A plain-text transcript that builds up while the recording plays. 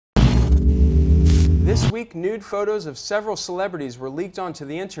This week, nude photos of several celebrities were leaked onto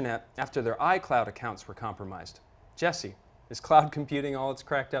the internet after their iCloud accounts were compromised. Jessi, is cloud computing all it's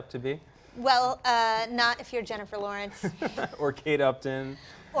cracked up to be? Well, not if you're Jennifer Lawrence. Or Kate Upton.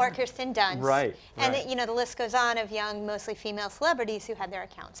 Or Kirsten Dunst. Right. And right. you know, the list goes on of young, mostly female celebrities who had their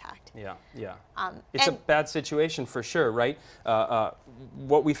accounts hacked. Yeah, yeah. It's a bad situation for sure, right?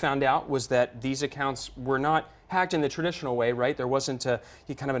 What we found out was that these accounts were not hacked in the traditional way, right? There wasn't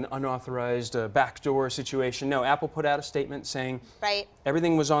kind of an unauthorized backdoor situation. No, Apple put out a statement saying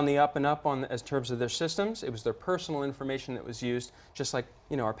everything was on the up and up as terms of their systems. It was their personal information that was used, just like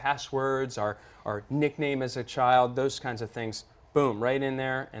our passwords, our nickname as a child, those kinds of things. Boom, right in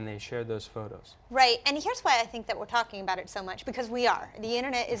there, and they shared those photos. Right, and here's why I think that we're talking about it so much, because we are. The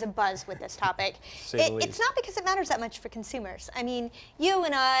internet is abuzz with this topic. It's not because it matters that much for consumers. I mean, you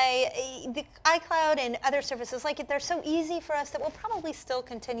and I, the iCloud and other services like it, they're so easy for us that we'll probably still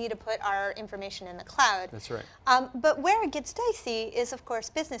continue to put our information in the cloud. That's right. But where it gets dicey is, of course,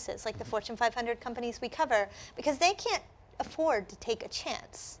 businesses, like the Fortune 500 companies we cover, because they can't afford to take a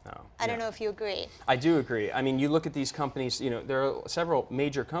chance. I don't know if you agree. I do agree. I mean, you look at these companies, there are several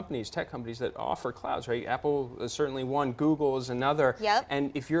major companies, tech companies, that offer clouds, right? Apple is certainly one, Google is another. Yep. And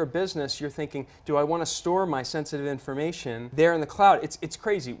if you're a business, you're thinking, do I want to store my sensitive information there in the cloud? It's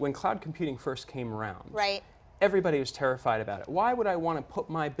crazy. When cloud computing first came around, everybody was terrified about it. Why would I want to put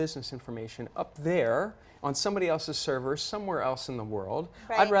my business information up there on somebody else's server somewhere else in the world?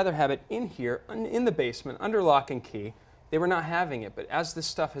 I'd rather have it in here, in the basement, under lock and key. They were not having it, but as this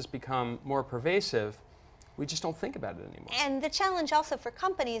stuff has become more pervasive, we just don't think about it anymore. And the challenge also for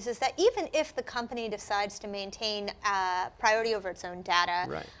companies is that even if the company decides to maintain priority over its own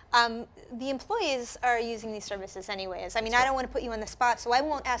data, the employees are using these services anyways. I mean, I don't want to put you on the spot, so I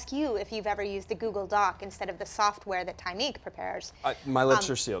won't ask you if you've ever used the Google Doc instead of the software that Time Inc. prepares. My lips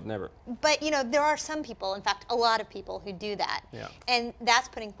are sealed, never. But there are some people, in fact, a lot of people who do that. And that's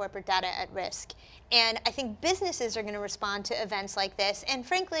putting corporate data at risk. And I think businesses are going to respond to events like this. And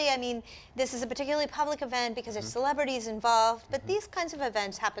frankly, I mean, this is a particularly public event because there's celebrities involved, but these kinds of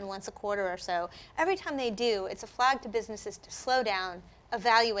events happen once a quarter or so. Every time they do, it's a flag to businesses to slow down,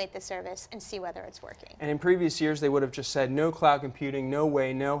 evaluate the service, and see whether it's working. And in previous years, they would have just said, no cloud computing, no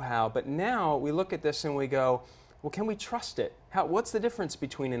way, no how. But now we look at this and we go, well, can we trust it? What's the difference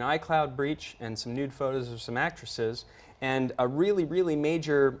between an iCloud breach and some nude photos of some actresses and a really, really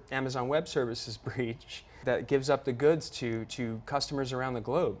major Amazon Web Services breach that gives up the goods to customers around the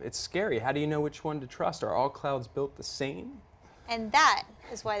globe? It's scary. How do you know which one to trust? Are all clouds built the same? And that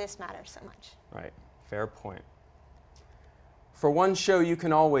is why this matters so much. Right. Fair point. For one show you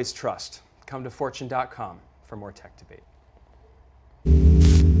can always trust, come to Fortune.com for more tech debate.